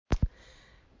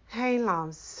Hey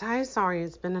love, so sorry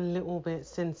it's been a little bit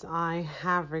since I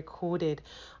have recorded.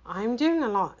 I'm doing a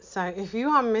lot, so if you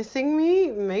are missing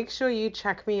me, make sure you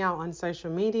check me out on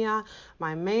social media.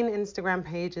 My main Instagram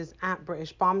page is at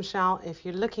British Bombshell. If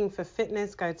you're looking for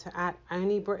fitness, go to at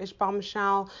Only British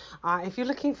Bombshell. If you're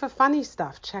looking for funny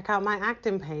stuff, check out my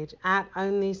acting page at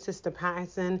Only Sister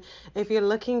Patterson. If you're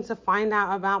looking to find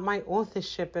out about my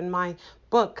authorship and my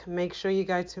book, make sure you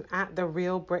go to at The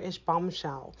Real British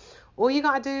Bombshell. All you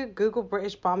gotta do, Google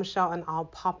British Bombshell and I'll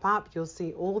pop up. You'll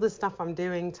see all the stuff I'm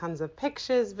doing, tons of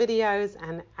pictures, videos,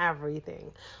 and everything.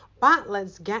 But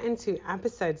let's get into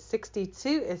episode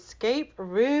 62, Escape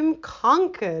Room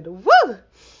Conquered. Woo!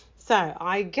 So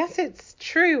I guess it's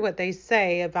true what they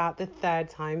say about the third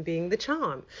time being the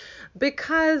charm,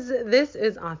 because this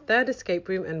is our third escape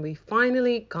room and we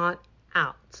finally got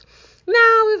out.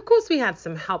 Now, of course, we had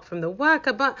some help from the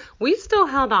worker, but we still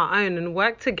held our own and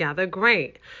worked together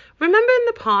great. Remember in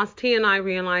the past, he and I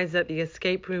realized that the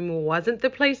escape room wasn't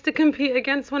the place to compete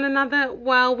against one another?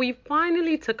 Well, we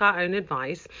finally took our own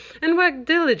advice and worked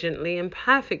diligently in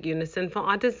perfect unison for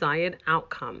our desired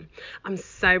outcome. I'm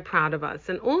so proud of us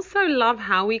and also love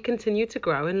how we continue to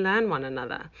grow and learn one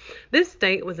another. This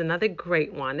date was another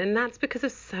great one, and that's because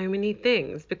of so many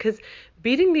things. Because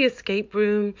beating the escape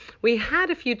room, we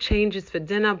had a few changes for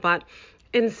dinner, but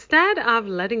instead of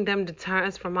letting them deter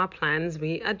us from our plans,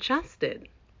 we adjusted.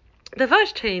 The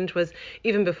first change was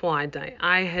even before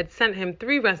I had sent him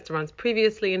 3 restaurants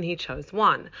previously and he chose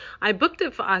one. I booked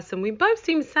it for us and we both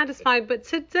seemed satisfied, but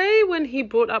today when he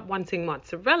brought up wanting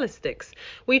mozzarella sticks,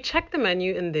 we checked the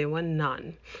menu and there were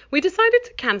none. We decided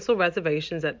to cancel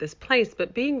reservations at this place,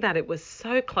 but being that it was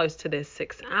so close to their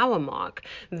 6-hour mark,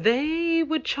 they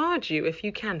would charge you if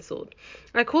you cancelled.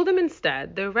 I called them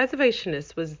instead. The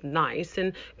reservationist was nice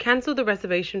and cancelled the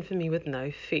reservation for me with no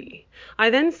fee. I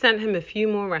then sent him a few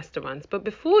more restaurants, but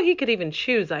before he could even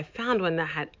choose, I found one that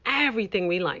had everything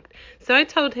we liked. So I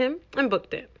told him and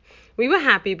booked it. We were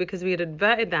happy because we had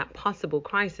averted that possible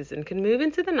crisis and could move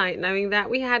into the night knowing that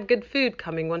we had good food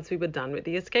coming once we were done with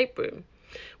the escape room.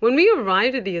 When we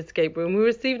arrived at the escape room, we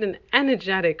received an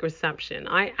energetic reception.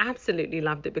 I absolutely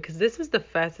loved it because this was the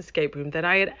first escape room that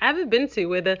I had ever been to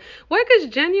where the workers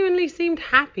genuinely seemed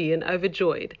happy and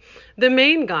overjoyed. The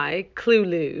main guy,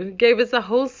 Clue, gave us a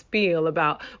whole spiel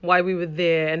about why we were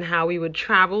there and how we would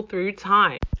travel through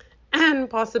time and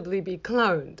possibly be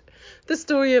cloned. The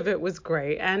story of it was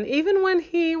great, and even when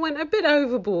he went a bit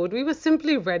overboard, we were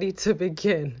simply ready to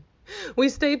begin. We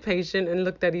stayed patient and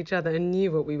looked at each other and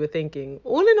knew what we were thinking.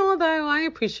 All in all, though, I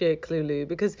appreciate Clulu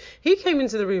because he came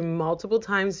into the room multiple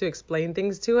times to explain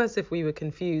things to us if we were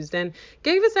confused and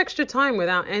gave us extra time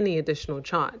without any additional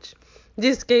charge. The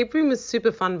escape room was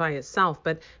super fun by itself,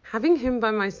 but having him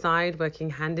by my side working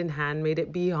hand in hand made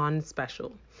it beyond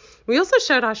special. We also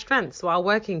showed our strengths while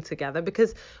working together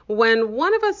because when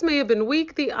one of us may have been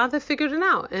weak, the other figured it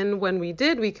out. And when we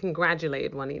did, we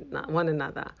congratulated one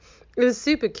another. It was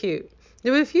super cute.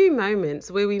 There were a few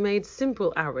moments where we made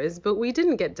simple errors, but we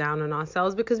didn't get down on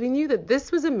ourselves because we knew that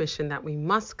this was a mission that we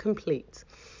must complete.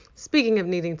 Speaking of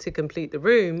needing to complete the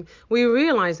room, we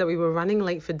realized that we were running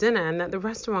late for dinner and that the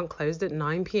restaurant closed at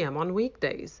 9 p.m. on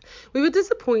weekdays. We were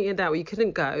disappointed that we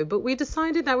couldn't go, but we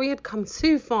decided that we had come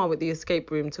too far with the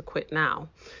escape room to quit now.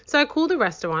 So I called the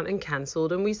restaurant and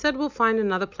cancelled, and we said we'll find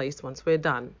another place once we're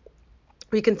done.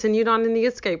 We continued on in the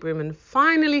escape room and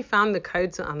finally found the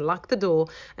code to unlock the door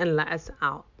and let us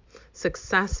out.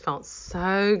 Success felt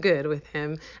so good with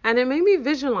him, and it made me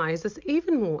visualize us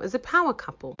even more as a power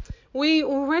couple. We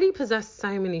already possess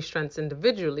so many strengths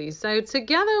individually, so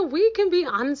together we can be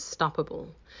unstoppable.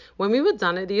 When we were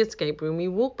done at the escape room, we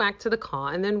walked back to the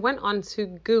car and then went on to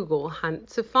Google Hunt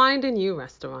to find a new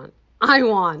restaurant. I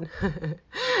won.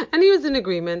 And he was in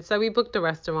agreement, so we booked a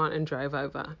restaurant and drove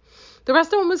over. The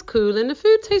restaurant was cool and the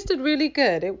food tasted really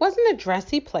good. It wasn't a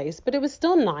dressy place, but it was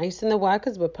still nice and the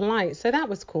workers were polite, so that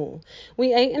was cool.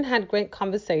 We ate and had great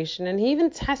conversation, and he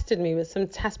even tested me with some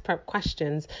test prep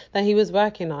questions that he was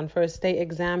working on for a state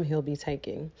exam he'll be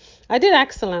taking. I did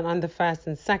excellent on the first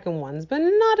and second ones, but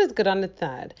not as good on the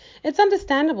third. It's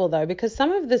understandable though, because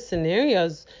some of the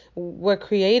scenarios were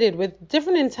created with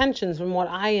different intentions from what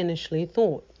I initially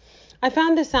thought. I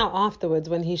found this out afterwards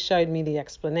when he showed me the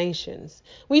explanations.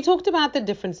 We talked about the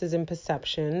differences in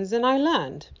perceptions and I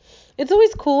learned. It's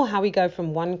always cool how we go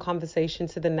from one conversation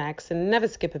to the next and never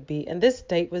skip a beat, and this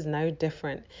date was no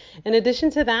different. In addition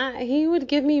to that, he would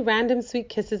give me random sweet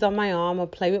kisses on my arm or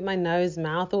play with my nose,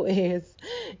 mouth, or ears.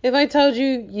 If I told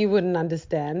you, you wouldn't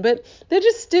understand, but they're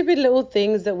just stupid little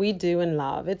things that we do and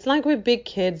love. It's like we're big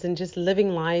kids and just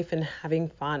living life and having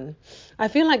fun. I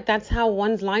feel like that's how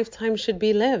one's lifetime should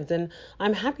be lived, and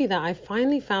I'm happy that I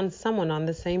finally found someone on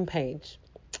the same page.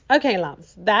 Okay,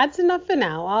 loves, that's enough for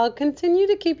now. I'll continue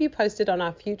to keep you posted on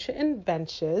our future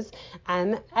adventures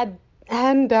and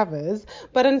endeavors.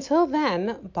 But until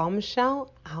then,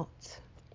 bombshell out.